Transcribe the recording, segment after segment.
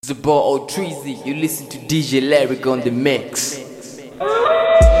the boy Treasy. You listen to DJ Lyric on the mix.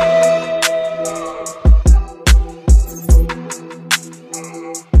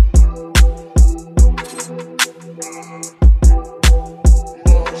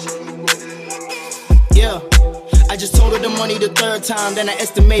 I just told her the money the third time, then I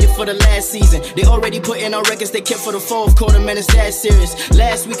estimated for the last season. They already put in our records they kept for the fourth quarter, man, it's that serious.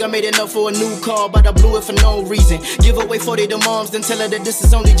 Last week I made enough for a new car, but I blew it for no reason. Give away 40 to moms, then tell her that this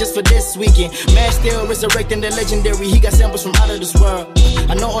is only just for this weekend. Man still resurrecting the legendary, he got samples from out of this world.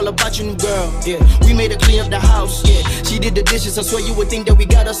 I know all about you, new girl, yeah. We made her clean up the house, yeah. She did the dishes, I swear you would think that we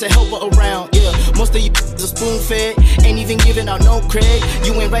got us a helper around, yeah. Most of you is a spoon fed, ain't even giving out no credit.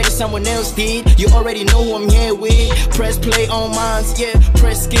 You ain't right as someone else did, you already know who I'm here with. Press play on mine, yeah.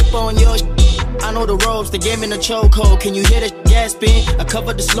 Press skip on your I know the ropes, the game in the chokehold. Can you hear the gasping? I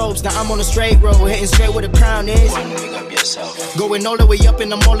covered the slopes, now I'm on a straight road, heading straight where the crown is. Going all the way up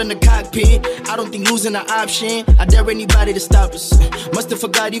and I'm all in the cockpit. I don't think losing an option. I dare anybody to stop us. Must have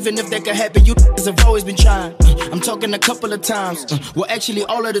forgot even if that could happen. You have always been trying. I'm talking a couple of times. Well, actually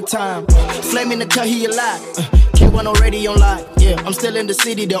all of the time. Flaming the cut, he alive. K1 already on live. Yeah, I'm still in the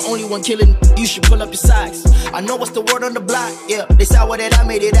city, the only one killing. You should pull up your socks. I know what's the word on the block. Yeah, they saw that I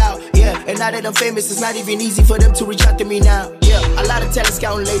made it out. Yeah, and now that I'm famous, it's not even easy for them to reach out to me now. Yeah, a lot of talent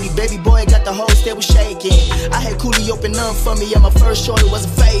scouting lately. Baby boy got the whole stable shaking. I had Cooley open up for me, and my first short, it was a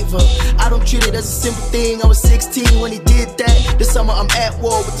favor. I don't treat it as a simple thing. I was 16 when he did that. This summer I'm at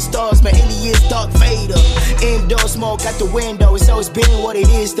war with the stars, man. Aliens, Darth Vader. Indoor smoke out the window. It's always been what it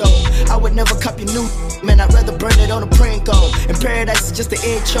is, though. I would never copy new, man. I'd rather burn it on a Prinko. And Paradise is just the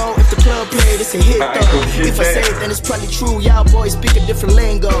intro. If the club played, it's a hit, though. If I say it, then it's probably true. Y'all boys speak a different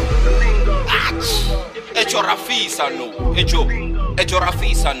lingo. Ejo rafisa no, ejo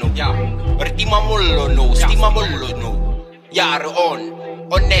rafisa no, ya. Rtima mollo no, stima mollo no. Yar on,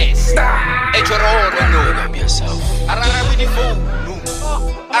 honest. Ejo rono no. Ararabi di fo no,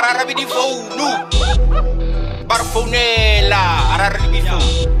 ararabi di fo no. Barfonella, ararabi di fo.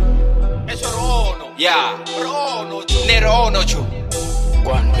 Ejo rono, ya. Rono, nerono chu.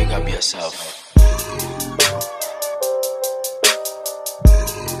 One, big up yourself.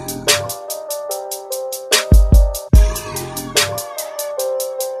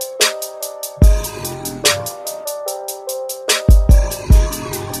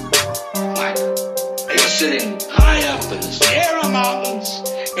 Sitting high up in the Sierra Mountains,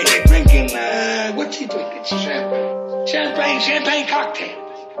 and they're drinking, what's he drinking? Champagne cocktail.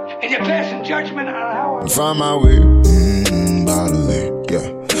 And you're passing judgment on how I find my way, bodily,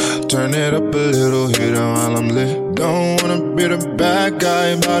 yeah. Turn it up a little, hit her while I'm lit. Don't wanna be the bad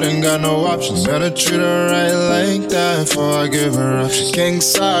guy, but ain't got no options. Better treat her right like that before I give her options. King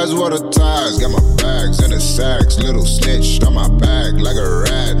size, water ties, got my bags in the sacks. Little snitch on my back like a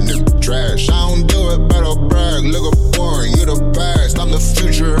rat, nigga trash. I don't do it, but I'll brag. Look up boring, you the past. I'm the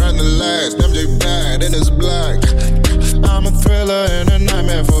future and the last. MJ bad and it's black. I'm a thriller and a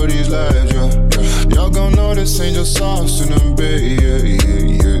nightmare for these lives, yeah. Y'all gon' know this ain't your sauce in the bed, yeah.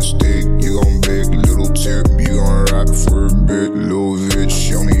 Stick, you gon' bake, little tip, you gon' rock for a bit, little bitch,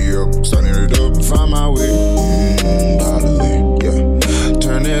 show me up, starting it up, find my way, bodily, yeah.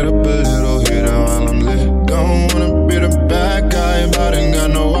 Turn it up a little, hit her while I'm lit. Don't wanna be the bad guy, but ain't got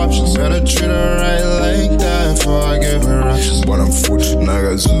no options. Better treat her right like that before I give her options. But I'm fortunate, I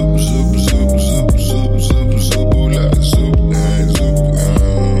got zoop, zoop, zoop, zoop, zoop, zoop, zoop, la, zoop, zoop,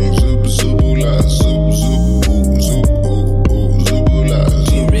 zoop, zoop, la, zoop, zoop, zoop, zoop, la,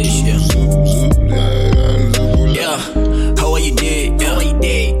 zoop, zoop, zoop, yeah. How are you did? Yeah.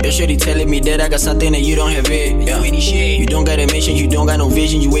 Your shorty telling me that I got something that you don't have it. Yeah. You don't got a mission, you don't got no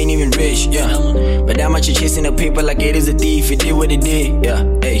vision, you ain't even rich. Yeah. But that much you chasing the paper like it is a thief. It did what it did. Yeah.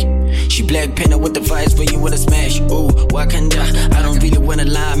 Hey. She Black Panther with the vibes for you with a smash. Ooh, Wakanda. I don't really wanna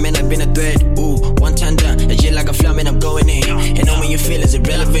lie, man. I've been a threat. Ooh, one time done. I jet like a fly, man. I'm going in. And know when you feel is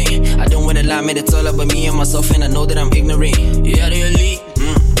irrelevant. I don't wanna lie, man. It's all about me and myself, and I know that I'm ignorant. Yeah, the elite.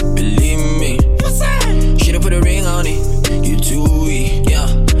 Believe me. Should've put a ring on it. You too weak. Yeah.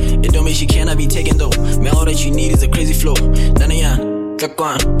 It don't mean she cannot be taken though. Man, all that you need is a crazy flow. Nanayan,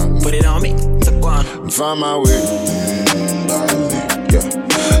 Takwan. Put it on me. Takwan. Find my way. Yeah.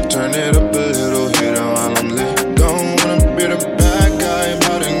 Turn it up a little, hit her while I'm lit. Don't wanna be the bad guy,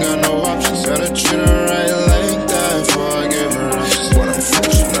 but ain't got no options. Gotta treat her right like that before I give her options. But I'm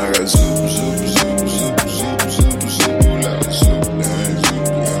fortunate, I got zoop, zoop, zoop, zoop, zoop, zoop, zoop, la, zoop,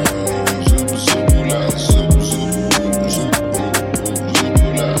 zoop, zoop, la, zoop, zoop, zoop,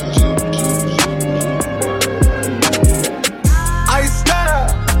 la, zoop, zoop. I style,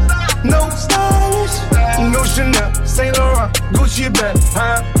 no stylish, no Chanel.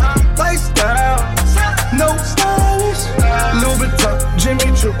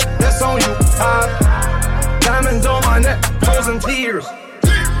 frozen tears.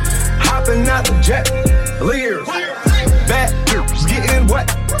 Hopping out the jet, leers. Bad girls getting wet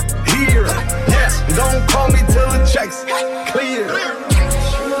here. Yes, don't call me till the check's clear.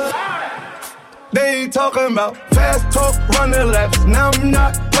 They ain't talking about fast talk, running laps. Now I'm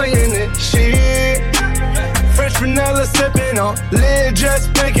not playing it, shit. Fresh vanilla sipping on, lid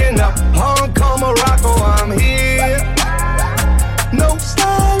just picking up. Hong Kong, Morocco, I'm here. No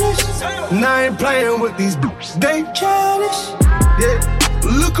stylish, and I ain't playing with these bitches. They childish, yeah.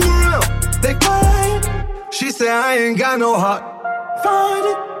 Look around, they quiet. She said I ain't got no heart. Find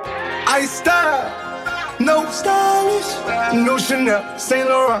it, I style. No stylish, no Chanel, Saint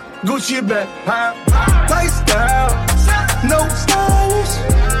Laurent, Gucci bag, lifestyle. No stylish,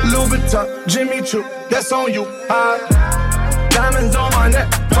 Louis Vuitton, Jimmy Choo, that's on you. Diamonds on my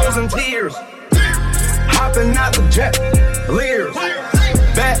neck, frozen tears. Hopping out the jet, leers.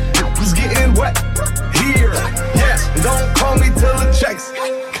 Bad was getting wet here. Yes, don't call me till the check's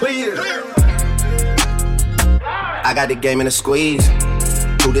clear. I got the game in a squeeze.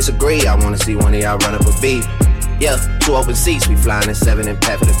 Who disagree? I wanna see one of y'all run up a beat. Yeah, 2 open seats, we flying in 7 and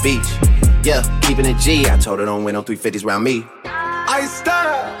pack for the beach. Yeah, keeping it G, I told her don't win no 350s round me. I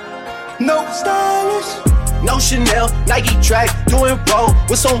style, no stylish. No Chanel, Nike track, doing roll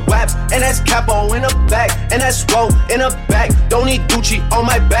with some waps, and that's capo in the back, and that's roll in the back. Don't need Gucci on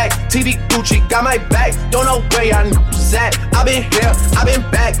my back, TV Gucci got my back. Don't know where I was at. I been here, I been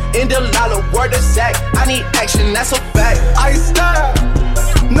back, in the lala, word of Zach. I need action, that's a fact. I style,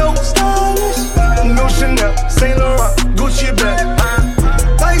 no stylish, no Chanel, Saint Laurent, Gucci bag,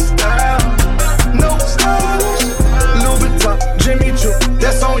 lifestyle. No stylish, Louis Vuitton, Jimmy Choo,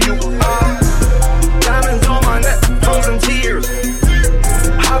 that's on you. Diamonds on my neck, frozen tears.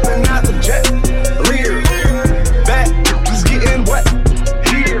 Hopping out the jet, leers. Back was getting wet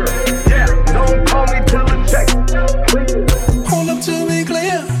here. Yeah, don't call me till the check clear. Hold up to be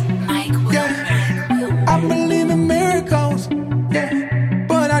clear. Yeah, I believe in miracles. Yeah,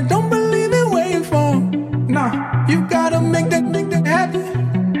 but I don't believe in waiting for them. Nah, you gotta make that happen.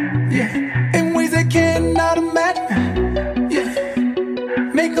 Yeah, in ways they cannot imagine. Yeah,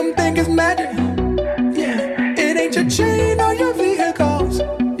 make them think it's magic. It ain't your chain or your vehicles.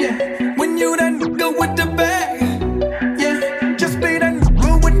 Yeah, when you that nigga with the bag. Yeah, just be that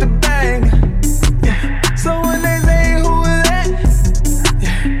nigga with the bag. Yeah, so when they say who is that?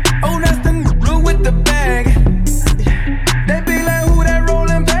 Yeah, oh that's the nigga with the bag. Yeah, they be like who that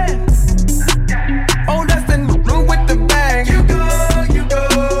rolling past? Oh that's the nigga with the bag. You go, you go,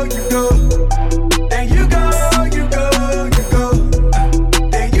 you go. There you go, you go, you go.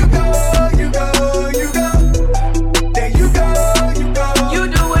 There you go, you go, you go.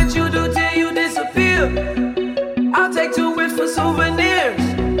 I'll take 2 whips for souvenirs.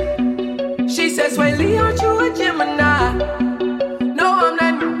 She says, Swaley, aren't you a Gemini? No, I'm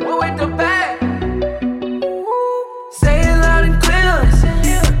not new with the bag. Say it loud and clear.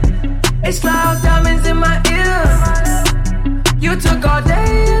 It's loud diamonds in my ear. You took all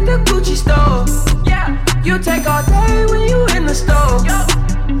day at the Gucci store. Yeah, you take all day when you in the store.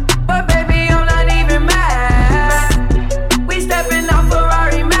 But baby, I'm not even mad. We stepping out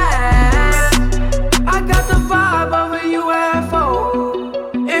Ferrari mad. I got the vibe over you at 4.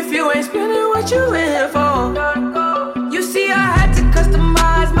 If you ain't spending what you in here for. You see I had to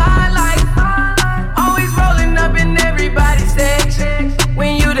customize my life. Always rolling up in everybody's section.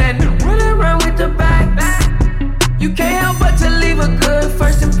 When you that run with the back. You can't help but to leave a good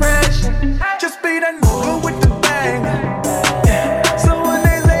first impression. Just be that nigga with the bag. Yeah. So when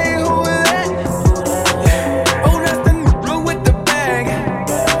they say who is that? Yeah. Oh that's the nigga with the bag.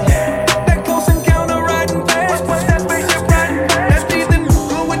 Yeah. That close encounter riding fast. Watch that spaceship riding fast. That's the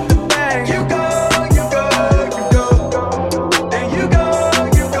nigga with the bag. You go, you go, you go. There you go,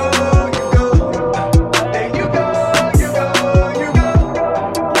 you go, you go. There you go, you go, you go.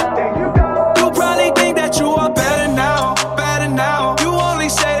 There you go. You probably think that you are better now, better now. You only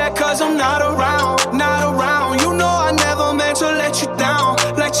say that 'cause I'm not around, not around. You know I never meant to let you down,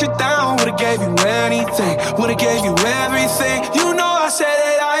 let you down. Would've gave you anything, would've gave you everything. You know I said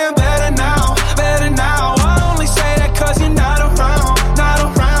that I am better now, better now. I only say that 'cause you're not around, not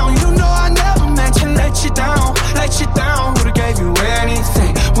around. You know I never meant to let you down, let you down. Would've gave you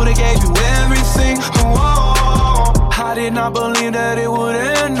anything, would've gave you everything. Oh, I did not believe that it would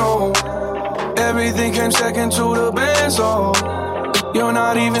end, no. Everything came second to the band, so you're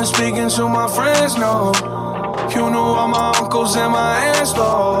not even speaking to my friends, no. You knew all my uncles and my aunts,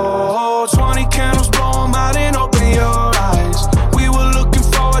 though. 20 candles, blow 'em out and open your eyes. We were looking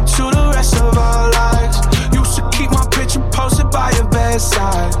forward to the rest of our lives. Used to keep my picture posted by your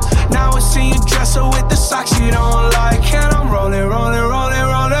bedside. Now I see you dress her with the socks you don't like. And I'm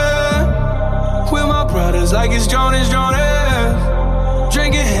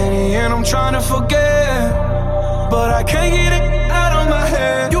I'm trying to forget, but I can't get it out of my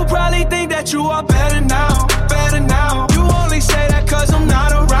head. You probably think that you are better now, better now. You only say that cause I'm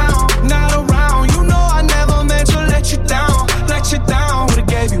not around, not around. You know I never meant to let you down, let you down. Would've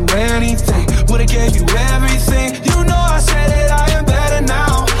gave you anything, would've gave you everything. You know I said that I am better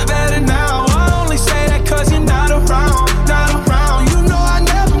now, better now. I only say that cause you're not around, not around. You know I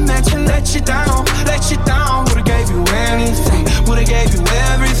never meant to let you down, let you down. Would've gave you anything, would've gave you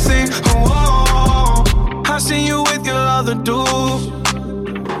everything. Oh, I seen you with your other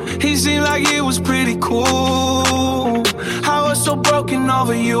dude. He seemed like it was pretty cool. I was so broken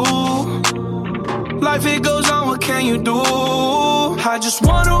over you. Life it goes on, what can you do? I just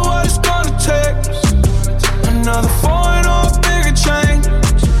wonder what it's gonna take. Another foreign or a bigger change.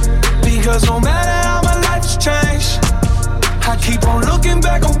 Because no matter how my life has changed, I keep on looking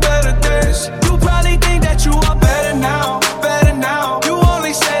back on better days. You probably think that you are better now, better now. You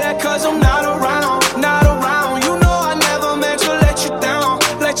only say that cause I'm not around, not around. You know I never meant to let you down,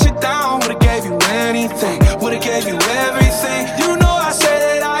 let you down. Would've gave you anything, would've gave you everything. You know I say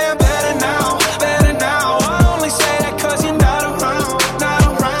that I am better now, better now. I only say that cause you're not around, not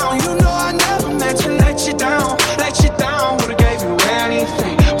around. You know I never meant to let you down, let you down. Would've gave you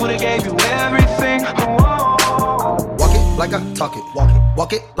anything, would've gave you everything. Walk it like I talk it,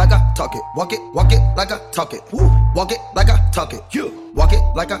 walk it like I talk it, walk it like I talk it, walk it like I talk it, walk it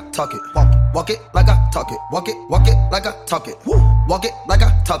like I talk it, walk it like I talk it, walk it like I talk it, walk it like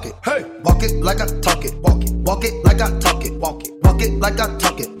I talk it, hey, walk it like I talk it, walk it like I talk it, walk it like I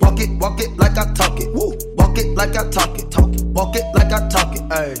talk it, walk it like I talk it, walk it like I talk it, walk it like I talk it,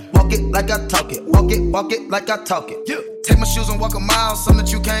 hey, walk it like I talk it, walk it like I talk it. Take my shoes and walk a mile, something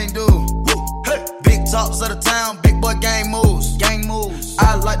that you can't do. Hey. Big talks of the town, big boy gang moves, gang moves.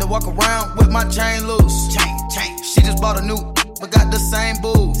 I like to walk around with my chain loose, chain. She just bought a new, but got the same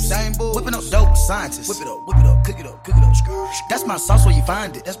booze, Whipping up dope, scientists. Whip it up, cook it up. That's my sauce where you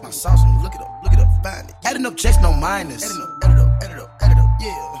find it. That's my sauce when you look it up, find it. Adding up checks, no minus. Add it up,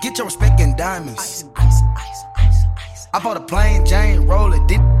 yeah. Get your respect in diamonds. Ice. I bought a plain Jane, roll it,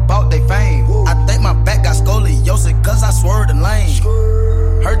 did bought they fame. I think my back got scoliosis, cause I swerved the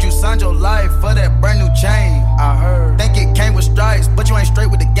lane. Heard you signed your life for that brand new chain. I heard. Think it came with stripes, but you ain't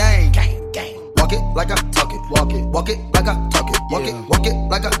straight with the game. Gang. Walk it like I talk it. Walk it like I talk it. Walk it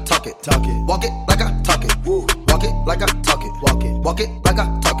like I talk it. Walk it like I talk it. Walk it like I talk it. Walk it like I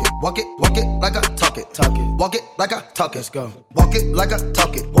talk it. Walk it like I talk it. Walk it like I talk it. Let's go. Walk it like I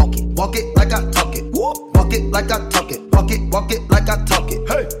talk it. Walk it like I talk it. Walk it like I talk it. Walk it like I talk it.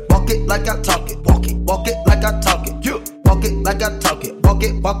 Hey. Walk it like I talk it. Walk it like I talk it. Walk it like I talk it.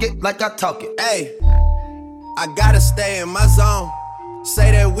 Walk it like I talk it. Hey, I gotta stay in my zone.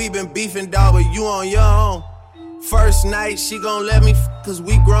 Say that we been beefing, dog, but you on your own. First night, she gon' let me cause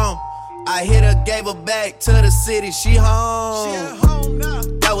we grown. I hit her, gave her back to the city, she home. She at home now.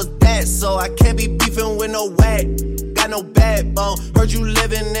 That was that, so I can't be beefing with no whack. Got no backbone. Heard you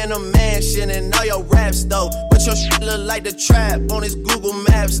living in a mansion and all your raps, though. But your shit look like the trap on his Google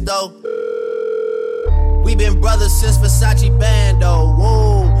Maps, though. We been brothers since Versace Bando,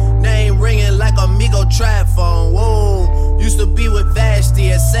 whoa. Name ringing like Amigo trap phone, whoa. Used to be with Vashti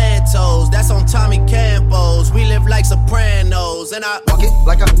at Santos, that's on Tommy Campos. We live like Sopranos, and I walk it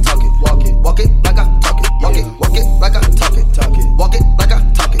like I talk it. Walk it like I talk it. Walk it like I talk it. Walk it like I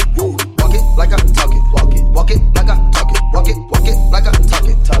talk it. Walk it like I talk it. Walk it like I talk it. Walk it like I talk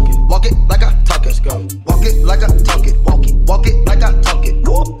it. Walk it like I talk it. Let's go. Walk it like I talk it. Walk it like I talk it.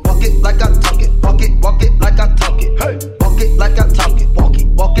 Walk it like I talk it. Walk it like I talk it. Hey. Walk it like I talk it. Walk it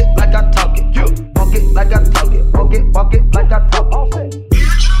like I talk it. Walk it like I talk it. Walk it like I talk it.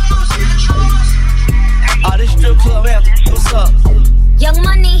 This strip club anthem. What's up? Young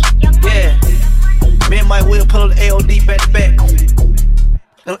Money. Yeah. Me and Mike Will pull up the AOD back to back.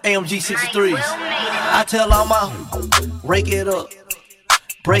 Them AMG 63s. I tell all my rake it up,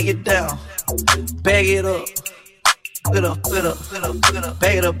 break it down, bag it up. Bag it up, bag it up,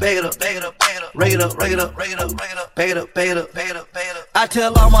 bag it up, bag it up, bag it up, rake it up, rake it up, rake it up, bag it up, bag it up, bag it up, bag it up. I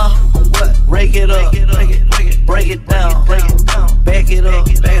tell all my what? Rake it up, break it down, bag it up, bag it up,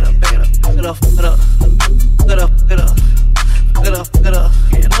 bag it up, get up, get up, get up, get up. Get up, get up,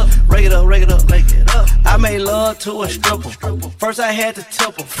 get up, rake it up, rake it up, rake it up. I made love to a stripper. First I had to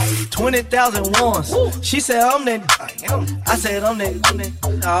tip her 20,000 once. She said I'm that. I said I'm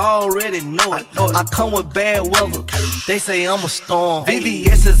that. I already know it. I come with bad weather. They say I'm a storm.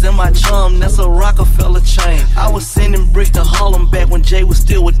 VVS is in my chum. That's a Rockefeller chain. I was sending bricks to Harlem back when Jay was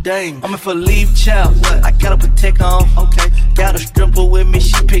still with Dame. I'm in for leave child. I gotta protect on. Okay, got a stripper with me.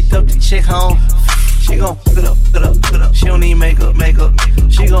 She picked up the check home. She gon' get up, get up, get up. She don't need makeup.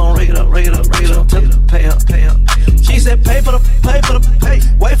 She gon' rake it up,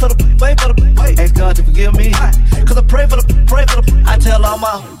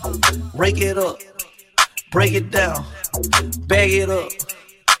 rake it up, break it down, bag it up.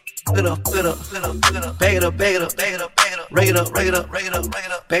 Bag it up, bag it up, bag it up, bag it up, bag it up, rake it up, rake it up, rake it up, bag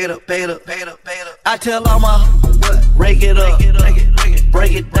it up, bag it up, bag it up, bag it up. I tell all my rake it up,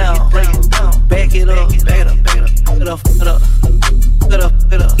 break it down, bag it up, bag it up, bag it up, bag it up, bag it up, bag it up,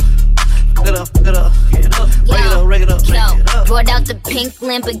 bag it up, bag it up. Brought out the pink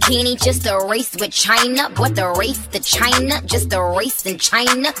Lamborghini, just a race with China. Brought the race to China, just a race in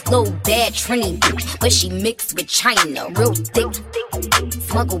China. Little bad Trini bitch, but she mixed with China. Real thick,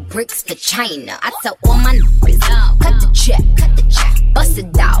 smuggle bricks to China. I tell all my niggas, cut the check, bust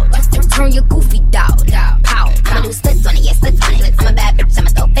it out, turn your goofy dog, pow. I'ma do splits on it, yeah, splits on it. I'm a bad bitch, I'ma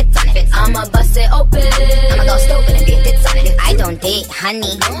throw fits on it. I'ma bust it open, I'ma go stupid and get fits on it. I don't date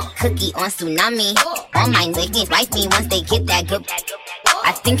honey, cookie on tsunami. All my niggas wife me once they get that good.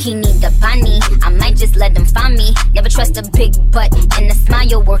 I think he need the bunny, I might just let him find me. Never trust a big butt, and a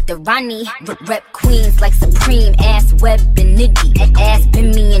smile worth the Ronnie. Rep queens like Supreme, ass Web and Nitty. Ass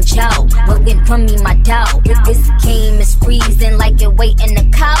been me and Joe, wouldn't run me my dough. This game is freezing like it waiting a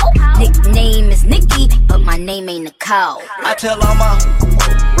cow. Nickname is Nikki, but my name ain't a cow. I tell all my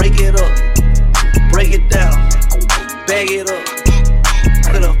rake it up, break it down, bag it up,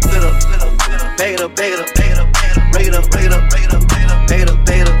 put it up, put it up, put it up, bag it up, bag it up, bag it up, rake it up, rake it up, rake it up, bag it up, bag it up,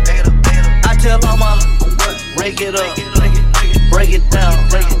 bag it up, bag it up. I tell all my rake it up, break it down,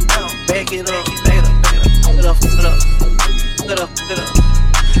 bag it up, bag it up, put it up, put it up, put it up, put it up,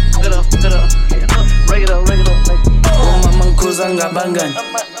 put it up, put it up, rake it up, rake it up. Umama ngkhuzanga bangan,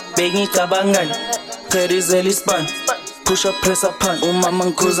 bengi kabangan, kerizeli span, push up press up pan. Umama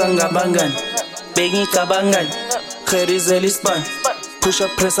ngkhuzanga bangan, bengi kabangan, kerizeli span, push up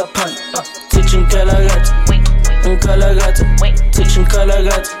press up pan. Teaching kalagat, kalagat, teaching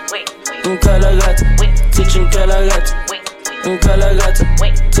kalagat, kalagat, teaching kalagat, kalagat,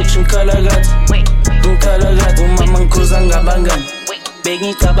 teaching kalagat, kalagat. Umama ngkhuzanga bangan,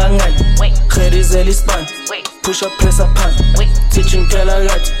 bengi kabangan, kerizeli span, push up press up pan. Teaching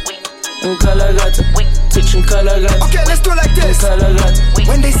kalagat, kalagat, teaching kalagat. Okay, let's do it like this.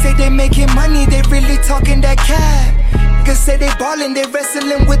 When they say they making money, they really talking that cap. Niggas say they ballin', they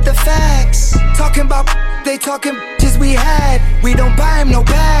wrestling with the facts. Talking about they talking bitches we had. We don't buy them no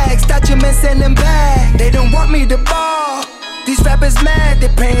bags, documents send them back. They don't want me to ball. These rappers mad, they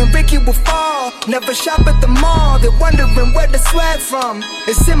praying Ricky will fall. Never shop at the mall, they're wondering where the swag from.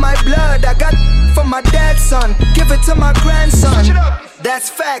 It's in my blood, I got from my dad's son. Give it to my grandson. That's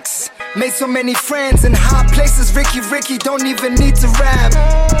facts. Made so many friends in high places. Ricky don't even need to rap.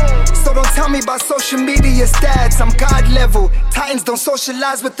 So don't tell me about social media stats. I'm God level. Titans don't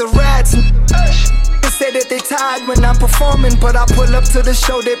socialize with the rats. They say that they tired when I'm performing, but I pull up to the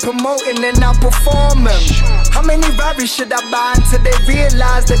show they promoting and I perform them. How many Rarries should I buy until they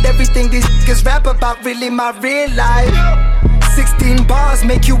realize that everything these niggas rap about really my real life? 16 bars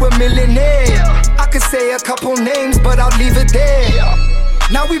make you a millionaire. I could say a couple names, but I'll leave it there.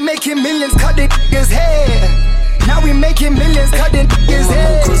 Now we making millions, cutting niggas' hair. Now we making millions, cutting niggas'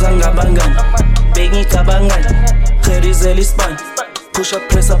 hair. Umama bangan, bengi kabangan, kerizeli span, push up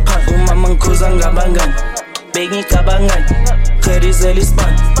press up pan. Umama ngkhuzanga bangan, bengi kabangan, kerizeli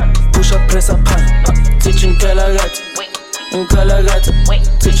span, push up press up pan. Teaching kalagat, kalagat,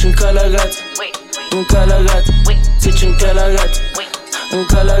 teaching kalagat, kalagat, teaching kalagat,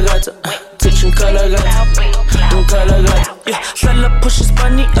 kalagat, teaching kalagat, kalagat. Yeah, Lala pushes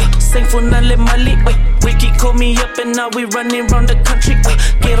bunny, sing for Nale Mali. Wiki call me up and now we running round the country.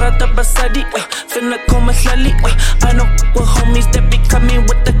 Gerata Basadi, finna coma slali. I know what homies that be coming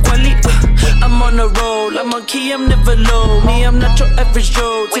with the quali. I'm on a roll, I'm on key, I'm never low. Me, I'm not your average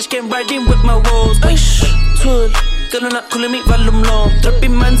Joe. Teach game riding with my woes. Tool, girl, not calling me volume low.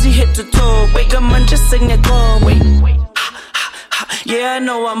 Dropping manzi head to toe. Wake up, man, just sing it, go. Wait. Yeah, I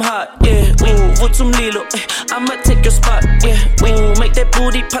know I'm hot, yeah, ooh, vutsum lilo, I'ma take your spot, yeah, ooh, make that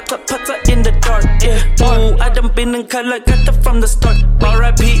booty pata in the dark, yeah, ooh, I done been in Kalagata from the start,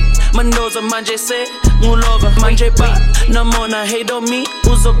 R.I.P. Mendoza, manje se, ngulova, manje ba, namona, hate on me,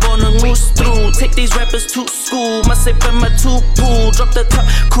 uzobona, moose through, take these rappers to school, must say my two pool, drop the top,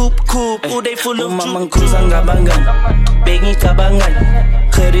 coop, ooh, they full of juke. Umama ngkhuzanga bangan, bengi kabangan,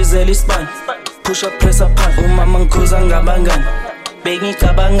 kerizeli span, push up press up pan. Umama ngkhuzanga bangan, bengi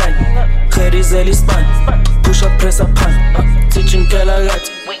kabangan, kerizeli span, push up press up pan. Teaching kalagat,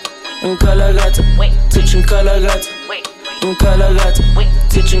 kalagat, teaching kalagat, kalagat,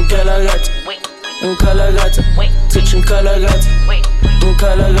 teaching kalagat, kalagat, teaching kalagat,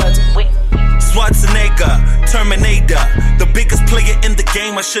 kalagat. Schwarzenegger, Terminator, the biggest player in the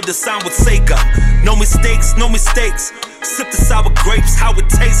game. I should've signed with Sega. No mistakes, Sip the sour grapes, how it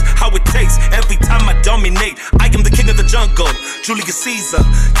tastes. Every time I dominate, I am the king of the jungle, Julius Caesar.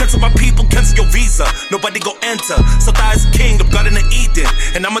 Cancel my people, cancel your visa. Nobody go enter. So I is king, I'm God in the Eden,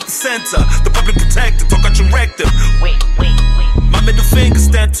 and I'm at the center. The public protector, talk out your rectum. Wait. My middle finger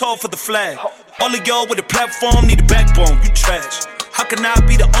stand tall for the flag. All of y'all with a platform need a backbone. You trash. How can I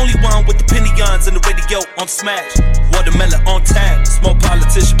be the only one with the opinions and the radio on smash? Watermelon on tag, small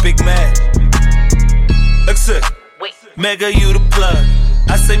politician, big mad. Exit. Mega, you the plug.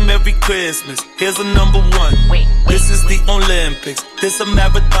 I say Merry Christmas, here's a number one. This is the Olympics, this a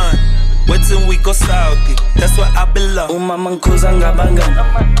marathon. Wait till we go Saudi, that's where I belong. Umama ngikhuza ngabangani,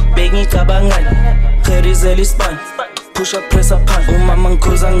 bengicabangani, Gerizela ispan, push up press up pan. Umama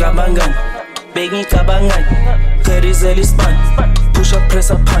ngikhuza ngabangani, bengicabangani, Gerizela ispan, push up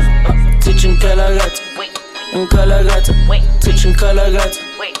press up pan. Teaching kalagata, nkalagata, teaching kalagata,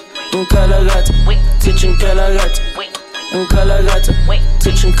 nkalagata, teaching kalagata. Nkalagata,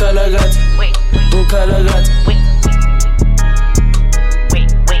 teaching kalagata, nkalagata.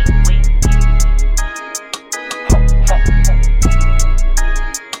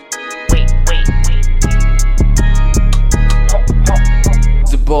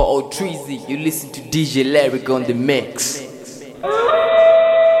 The ball Treasy, you listen to DJ Lyric on the mix.